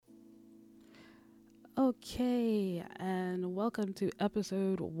Okay, and welcome to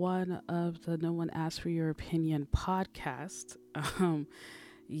episode one of the No One Asked for Your Opinion podcast. Um,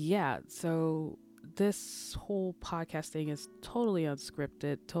 so this whole podcast thing is totally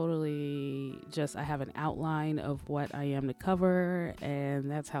unscripted, totally just I have an outline of what I am to cover, and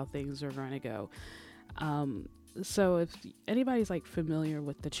that's how things are going to go. Um, so if anybody's like familiar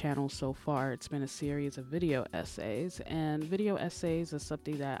with the channel so far, it's been a series of video essays, and video essays is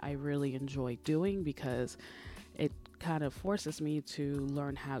something that I really enjoy doing because it kind of forces me to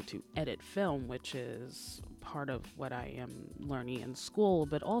learn how to edit film, which is part of what I am learning in school,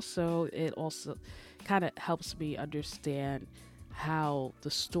 but also it also kind of helps me understand how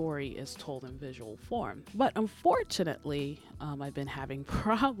the story is told in visual form. But unfortunately, I've been having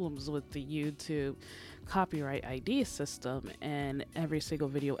problems with the YouTube copyright ID system, and every single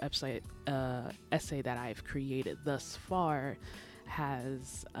video essay that I've created thus far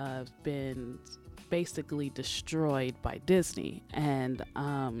has been basically destroyed by Disney. And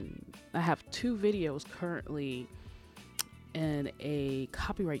I have two videos currently in a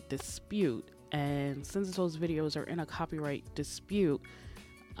copyright dispute. And since those videos are in a copyright dispute,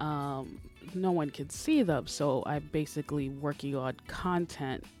 no one can see them. So I'm basically working on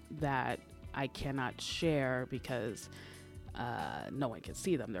content that I cannot share because no one can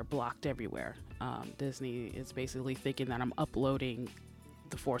see them. They're blocked everywhere. Disney is basically thinking that I'm uploading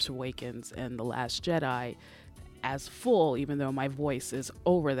The Force Awakens and The Last Jedi as full, even though my voice is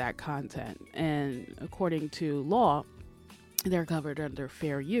over that content. And according to law, they're covered under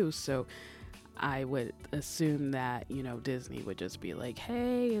fair use. So I would assume that, Disney would just be like,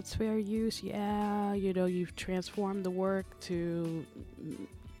 hey, it's fair use. Yeah, you've transformed the work to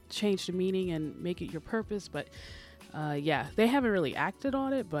change the meaning and make it your purpose. But they haven't really acted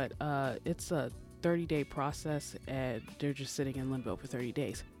on it, but it's a 30-day process and they're just sitting in limbo for 30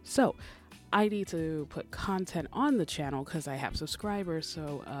 days. So I need to put content on the channel because I have subscribers.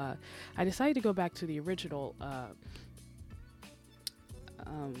 So I decided to go back to the original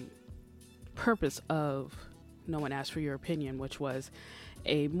purpose of No One Asked for Your Opinion, which was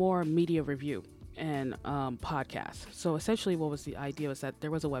a more media review and podcast. So essentially what was the idea was that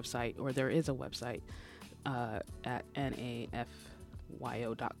there was a website, or there is a website at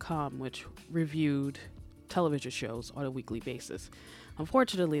nafyo.com, which reviewed television shows on a weekly basis.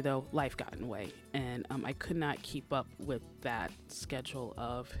 Unfortunately, though, life got in the way, and I could not keep up with that schedule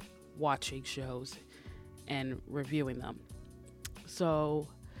of watching shows and reviewing them. So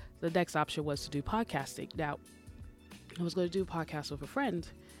the next option was to do podcasting. Now, I was going to do a podcast with a friend,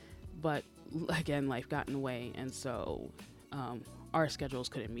 but again, life got in the way, and so our schedules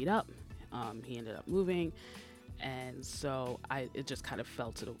couldn't meet up. He ended up moving, and so it just kind of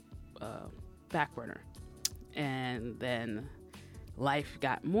fell to the back burner. And then life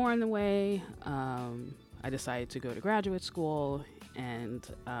got more in the way. I decided to go to graduate school, and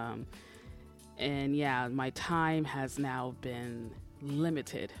my time has now been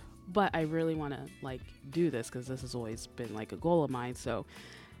limited. But I really want to do this because this has always been a goal of mine. So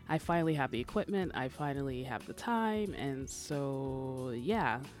I finally have the equipment, I finally have the time, and so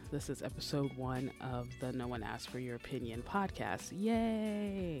this is episode one of the No One Asked for Your Opinion podcast.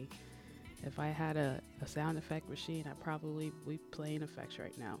 Yay! If I had a sound effect machine, I'd probably be playing effects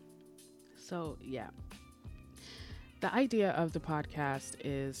right now. So the idea of the podcast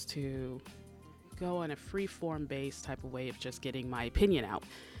is to go in a free form based type of way of just getting my opinion out.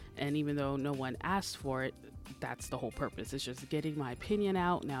 And even though no one asked for it, that's the whole purpose. It's just getting my opinion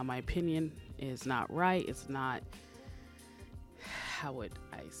out. Now, my opinion is not right. It's not, how would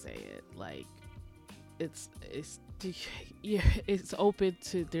I say it? It's open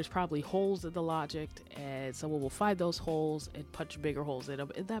to, there's probably holes in the logic, and someone will find those holes and punch bigger holes in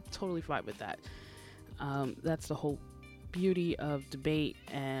them. And I'm totally fine with that. That's the whole beauty of debate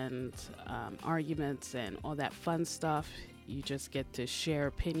and arguments and all that fun stuff. You just get to share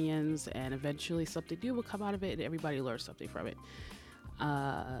opinions, and eventually something new will come out of it, and everybody learns something from it.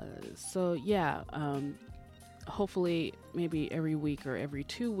 Hopefully maybe every week or every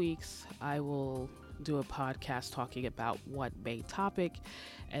 2 weeks, I will do a podcast talking about one main topic,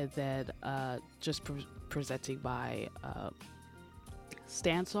 and then just presenting my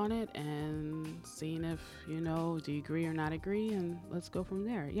stance on it and seeing if, do you agree or not agree, and let's go from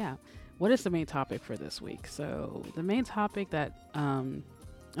there. What is the main topic for this week? So the main topic that I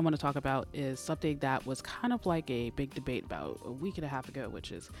want to talk about is something that was kind of like a big debate about a week and a half ago,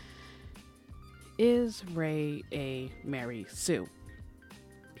 which is Rey a Mary Sue?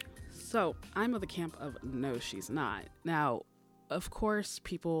 So I'm of the camp of no, she's not. Now, of course,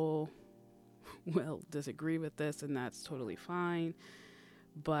 people will disagree with this, and that's totally fine.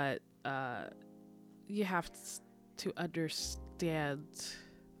 But you have to understand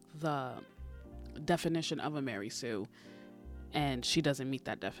the definition of a Mary Sue, and she doesn't meet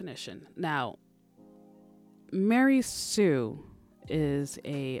that definition. Now, Mary Sue is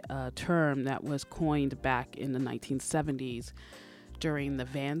a term that was coined back in the 1970s during the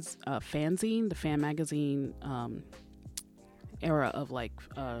fanzine, the fan magazine era of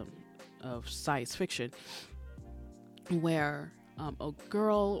of science fiction, where a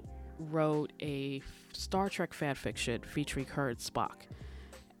girl wrote a Star Trek fan fiction featuring her and Spock,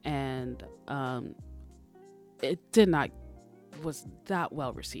 and it was not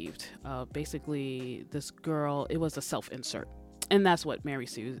well received. Basically, this girl, it was a self-insert, and that's what Mary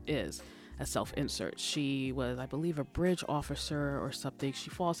Sue is, a self-insert. She was, I believe, a bridge officer or something. She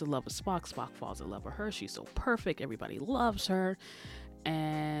falls in love with Spock. Spock falls in love with her. She's so perfect. Everybody loves her.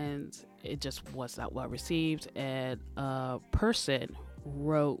 And it just was not well received. And a person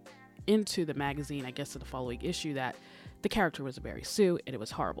wrote into the magazine, I guess in the following issue, that the character was a Mary Sue and it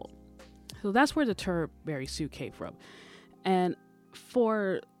was horrible. So that's where the term Mary Sue came from. And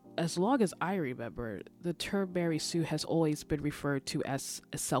for as long as I remember, the term Mary Sue has always been referred to as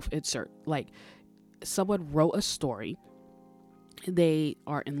a self-insert. Like, someone wrote a story, they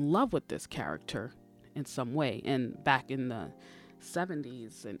are in love with this character in some way. And back in the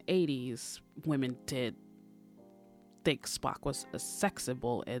 70s and 80s, women did think Spock was a sex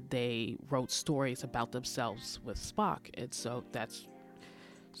symbol, and they wrote stories about themselves with Spock. And so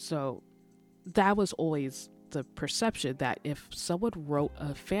that was always the perception, that if someone wrote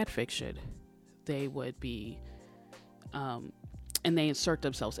a fan fiction, they would be and they insert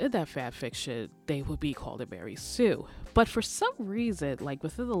themselves in that fan fiction, they would be called a Mary Sue. But for some reason, like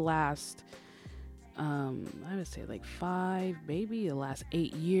within the last I would say like 5, maybe the last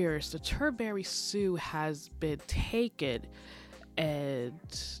 8 years, the term Mary Sue has been taken and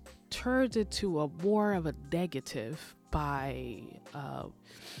turned into a more of a negative by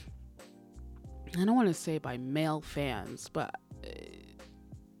I don't want to say by male fans, but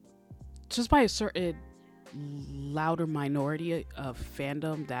just by a certain louder minority of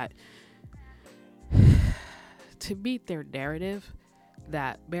fandom that, to meet their narrative,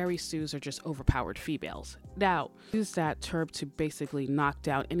 that Mary Sues are just overpowered females. Now, use that term to basically knock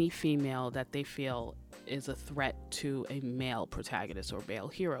down any female that they feel is a threat to a male protagonist or male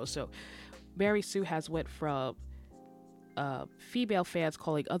hero. So Mary Sue has went from female fans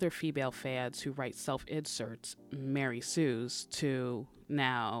calling other female fans who write self-inserts Mary Sues to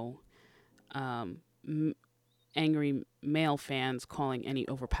now angry male fans calling any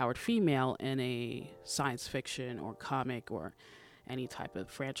overpowered female in a science fiction or comic or any type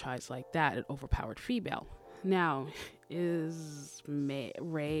of franchise like that an overpowered female. Now, is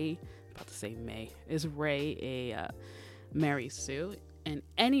Rey a Mary Sue? In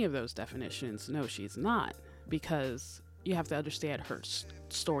any of those definitions, no, she's not, because you have to understand her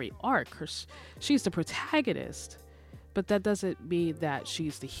story arc. She's the protagonist, but that doesn't mean that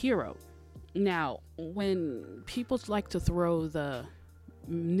she's the hero. Now, when people like to throw the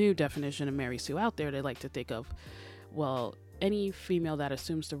new definition of Mary Sue out there, they like to think of, well, any female that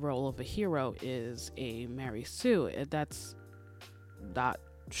assumes the role of a hero is a Mary Sue. And that's not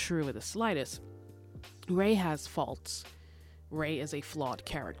true in the slightest. Rey has faults. Rey is a flawed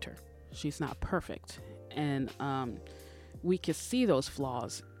character. She's not perfect. And we can see those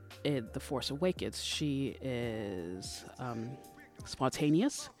flaws in The Force Awakens. She is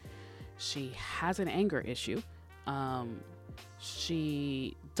spontaneous. She has an anger issue.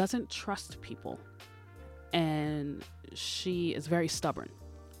 She doesn't trust people. And she is very stubborn.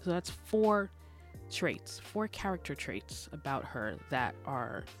 So that's 4 character traits about her that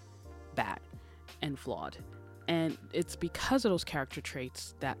are bad and flawed. And it's because of those character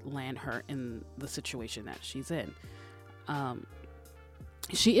traits that land her in the situation that she's in.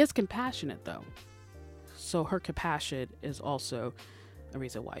 She is compassionate, though. So her compassion is also a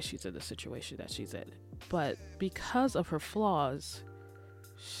reason why she's in the situation that she's in. But because of her flaws,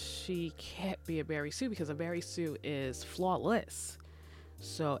 she can't be a Mary Sue, because a Mary Sue is flawless.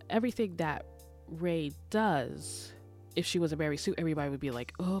 So everything that Rey does, if she was a Mary Sue, everybody would be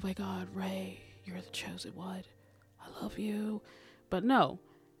like, oh my God, Rey, you're the chosen one. I love you. But no,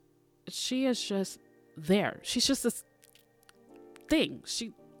 she is just there. She's just this thing.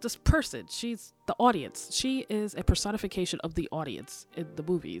 This person. She's the audience. She is a personification of the audience in the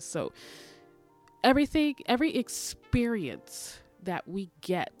movies. So every experience that we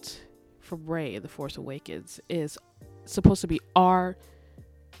get from Rey in The Force Awakens is supposed to be our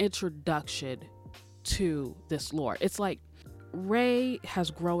introduction to this lore. It's like Rey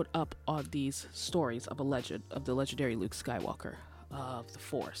has grown up on these stories of the legendary Luke Skywalker, of the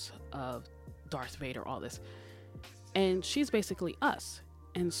Force, of Darth Vader, all this. And she's basically us.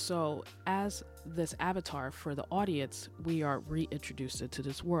 And so as this avatar for the audience, we are reintroduced into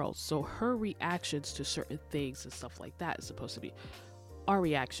this world. So her reactions to certain things and stuff like that is supposed to be our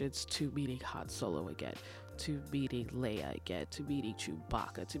reactions to meeting Han Solo again, to meeting Leia again, to meeting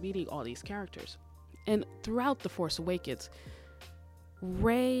Chewbacca, to meeting all these characters. And throughout The Force Awakens,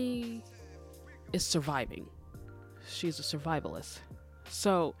 Rey is surviving. She's a survivalist.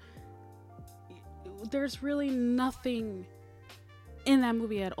 So there's really nothing in that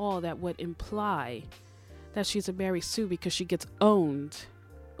movie at all that would imply that she's a Mary Sue, because she gets owned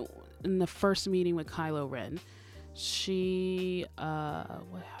in the first meeting with Kylo Ren. She what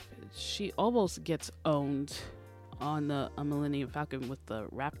happened? She almost gets owned on the Millennium Falcon with the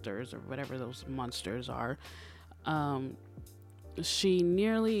Raptors or whatever those monsters are. She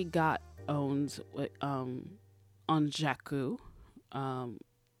nearly got owned on Jakku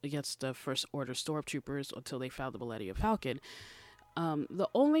against the First Order stormtroopers until they found the Millennium Falcon. The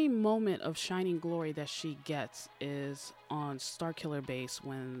only moment of shining glory that she gets is on Starkiller Base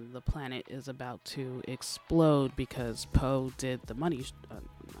when the planet is about to explode because Poe did the not money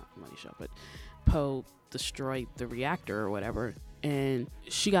shot, but Poe destroyed the reactor or whatever, and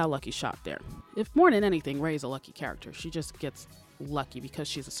she got a lucky shot there. If more than anything, Rey's a lucky character. She just gets lucky because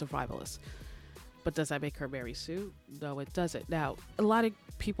she's a survivalist. But does that make her Mary Sue? No, it doesn't. Now, a lot of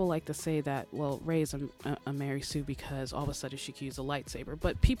people like to say that, well, Rey is a Mary Sue because all of a sudden she can use a lightsaber.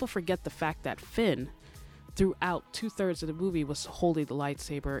 But people forget the fact that Finn, throughout 2/3 of the movie, was holding the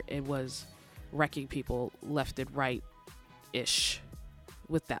lightsaber and was wrecking people left and right-ish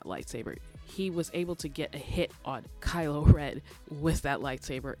with that lightsaber. He was able to get a hit on Kylo Ren with that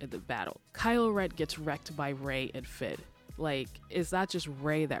lightsaber in the battle. Kylo Ren gets wrecked by Rey and Finn. Like, it's not just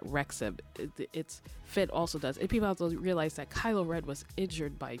Rey that wrecks him, it's Finn also does. And people have to realize that Kylo Ren was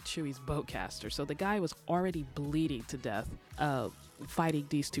injured by Chewie's bowcaster, so the guy was already bleeding to death fighting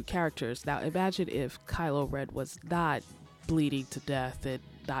these two characters. Now imagine if Kylo Ren was not bleeding to death and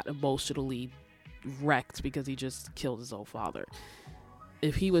not emotionally wrecked because he just killed his own father.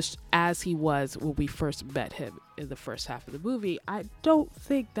 If he was as he was when we first met him in the first half of the movie, I don't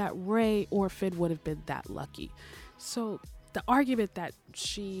think that Rey or Finn would have been that lucky. So the argument that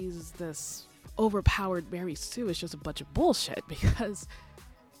she's this overpowered Mary Sue is just a bunch of bullshit, because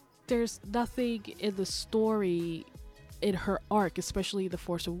there's nothing in the story, in her arc, especially The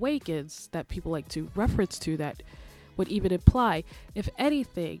Force Awakens, that people like to reference to that would even imply. If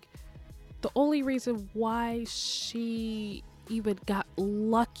anything, the only reason why she even got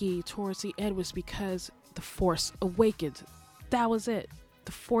lucky towards the end was because the Force awakened. That was it.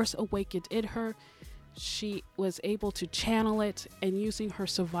 The Force awakened in her. She was able to channel it, and using her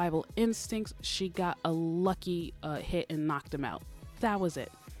survival instincts, she got a lucky hit and knocked him out. That was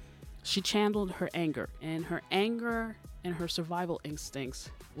it. She channeled her anger, and her survival instincts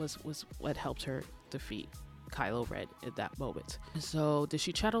was what helped her defeat Kylo Ren in that moment. So did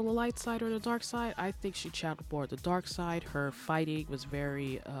she channel the light side or the dark side? I think she channeled more the dark side. Her fighting was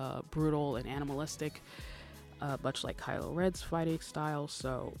very brutal and animalistic, much like Kylo Ren's fighting style.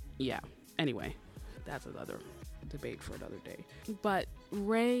 So yeah, anyway, that's another debate for another day. But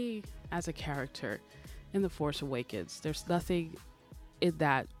Rey as a character in The Force Awakens, there's nothing in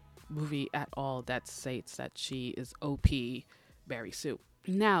that movie at all that states that she is OP Mary Sue.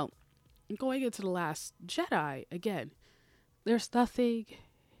 Now, going into The Last Jedi, again, there's nothing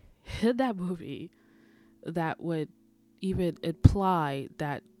in that movie that would even imply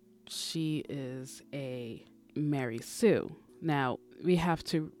that she is a Mary Sue. Now, we have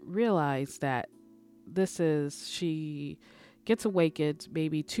to realize that she gets awakened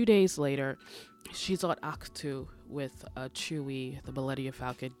maybe 2 days later. She's on Ahch-To with Chewie, the Millennium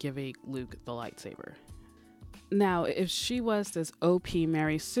Falcon, giving Luke the lightsaber. Now, if she was this OP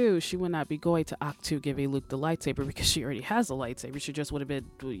Mary Sue, she would not be going to Ahch-To giving Luke the lightsaber, because she already has a lightsaber. She just would have been,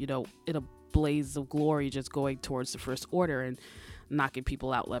 in a blaze of glory, just going towards the First Order and knocking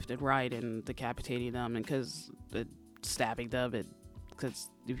people out left and right and decapitating them, and stabbing them. And because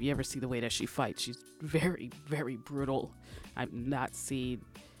if you ever see the way that she fights, she's very, very brutal. I've not seen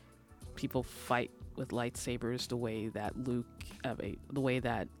people fight with lightsabers the way that the way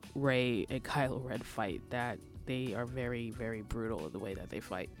that Rey and Kylo Ren fight. That they are very, very brutal in the way that they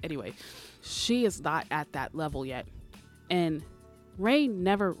fight. Anyway, she is not at that level yet, and Rey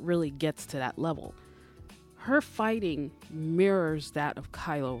never really gets to that level. Her fighting mirrors that of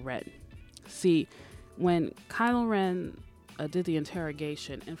Kylo Ren. See, when Kylo Ren did the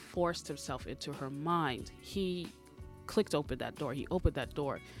interrogation and forced himself into her mind, he clicked open that door. He opened that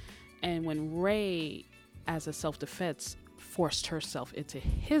door. And when Rey, as a self-defense, forced herself into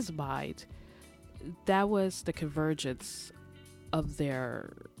his mind, that was the convergence of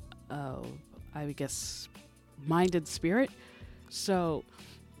their, I guess, mind and spirit. So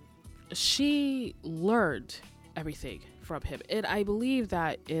she learned everything from him. And I believe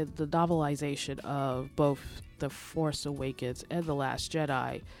that in the novelization of both The Force Awakens and The Last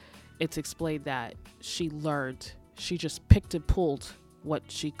Jedi, it's explained that she just picked and pulled what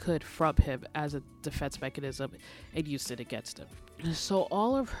she could from him as a defense mechanism and used it against him. So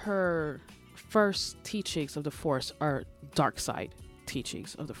all of her first teachings of the Force are dark side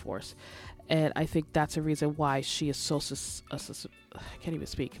teachings of the Force. And I think that's a reason why she is so, I can't even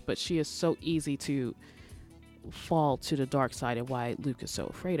speak, but she is so easy to fall to the dark side and why Luke is so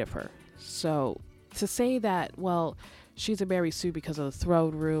afraid of her. So to say that, well, she's a Mary Sue because of the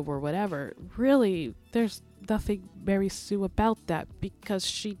throne room or whatever, really, there's nothing Mary Sue about that, because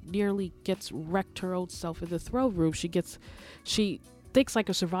she nearly gets wrecked her own self in the throne room. She thinks like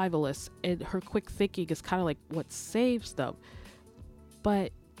a survivalist, and her quick thinking is kind of like what saves them.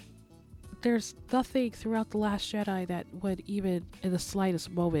 But there's nothing throughout The Last Jedi that would even in the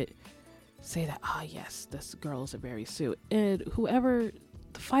slightest moment say that, yes, this girl is a Mary Sue. And whoever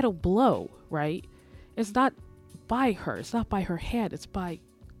the final blow, right, it's not by her. It's not by her hand. It's by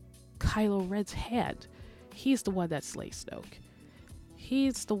Kylo Ren's hand. He's the one that slays Snoke.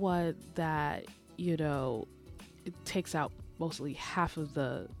 He's the one that, it takes out mostly half of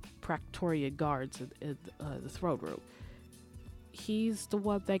the Praetorian guards in the throne room. He's the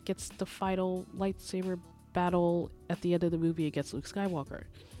one that gets the final lightsaber battle at the end of the movie against Luke Skywalker.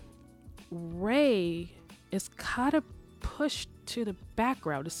 Rey is kind of pushed to the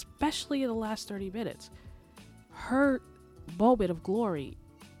background, especially in the last 30 minutes. Her moment of glory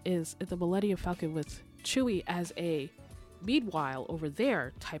is in the Millennium Falcon with Chewie as a meanwhile over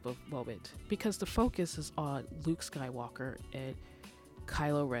there type of moment, because the focus is on Luke Skywalker and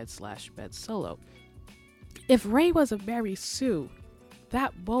Kylo Ren / Ben Solo. If Rey was a Mary Sue,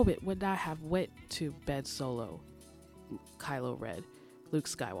 that moment would not have went to Ben Solo, Kylo Ren, Luke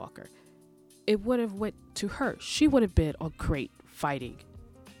Skywalker. It would have went to her. She would have been on Crate fighting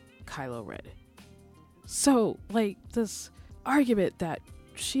Kylo Ren. So, this argument that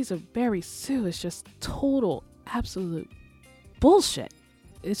she's a Mary Sue is just total, absolute bullshit.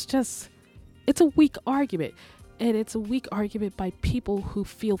 It's a weak argument. And it's a weak argument by people who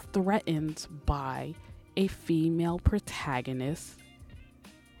feel threatened by a female protagonist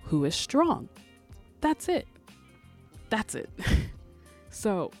who is strong. That's it.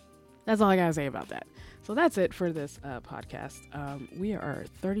 So that's all I gotta say about that. So that's it for this podcast. We are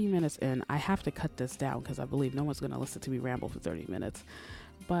 30 minutes in. I have to cut this down because I believe no one's gonna listen to me ramble for 30 minutes.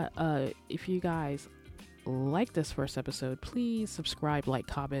 But if you guys like this first episode, please subscribe, like,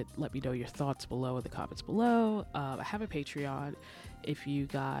 comment, let me know your thoughts below in the comments below. I have a Patreon. If you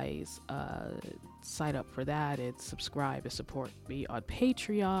guys sign up for that and subscribe and support me on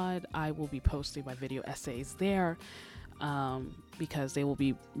Patreon, I will be posting my video essays there because they will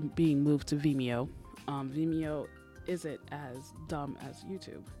be being moved to Vimeo. Vimeo isn't as dumb as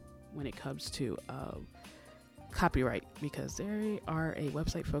YouTube when it comes to copyright, because they are a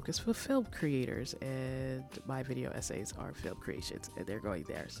website focused for film creators, and my video essays are film creations, and they're going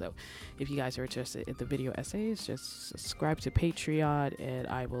there. So if you guys are interested in the video essays, just subscribe to Patreon and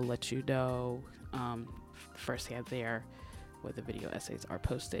I will let you know firsthand there when the video essays are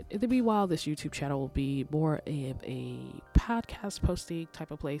posted. In the meanwhile, this YouTube channel will be more of a podcast posting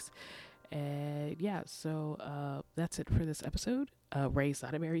type of place. And yeah, so that's it for this episode. Rey's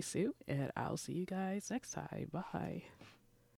not a Mary Sue, and I'll see you guys next time. Bye.